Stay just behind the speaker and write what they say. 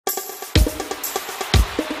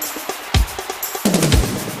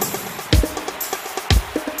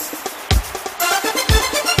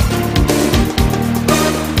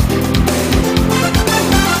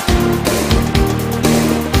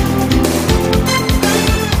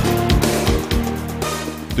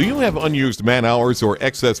Do you have unused man hours or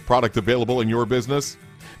excess product available in your business?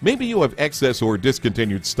 Maybe you have excess or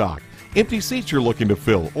discontinued stock, empty seats you're looking to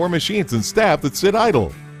fill, or machines and staff that sit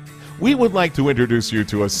idle. We would like to introduce you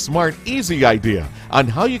to a smart, easy idea on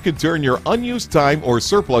how you can turn your unused time or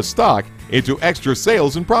surplus stock into extra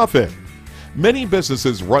sales and profit. Many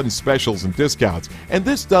businesses run specials and discounts, and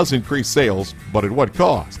this does increase sales, but at what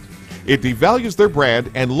cost? It devalues their brand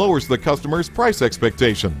and lowers the customer's price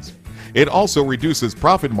expectations. It also reduces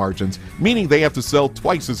profit margins, meaning they have to sell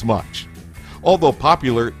twice as much. Although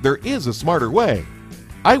popular, there is a smarter way.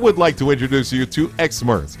 I would like to introduce you to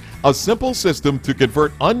Exmerce, a simple system to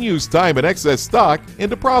convert unused time and excess stock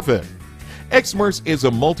into profit. Exmerce is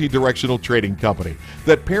a multi-directional trading company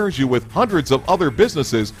that pairs you with hundreds of other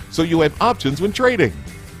businesses so you have options when trading.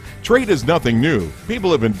 Trade is nothing new.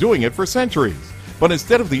 People have been doing it for centuries. But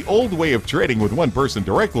instead of the old way of trading with one person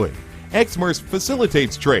directly, Exmerce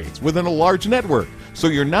facilitates trades within a large network, so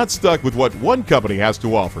you're not stuck with what one company has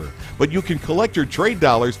to offer, but you can collect your trade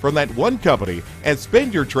dollars from that one company and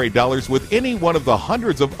spend your trade dollars with any one of the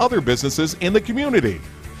hundreds of other businesses in the community.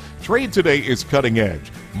 Trade today is cutting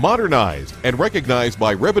edge, modernized, and recognized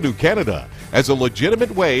by Revenue Canada as a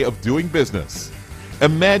legitimate way of doing business.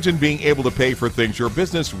 Imagine being able to pay for things your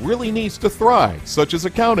business really needs to thrive, such as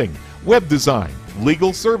accounting, web design,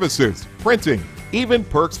 legal services, printing, even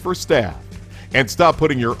perks for staff. And stop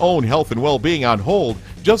putting your own health and well-being on hold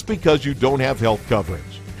just because you don't have health coverage.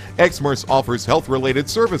 Exmerce offers health-related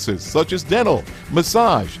services such as dental,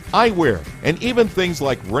 massage, eyewear, and even things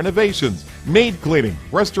like renovations, maid cleaning,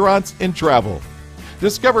 restaurants, and travel.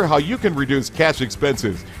 Discover how you can reduce cash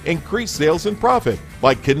expenses, increase sales and profit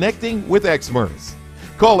by connecting with Exmerce.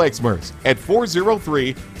 Call Exmerce at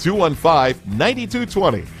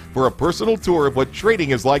 403-215-9220 for a personal tour of what trading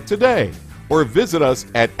is like today, or visit us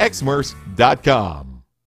at exmerce.com.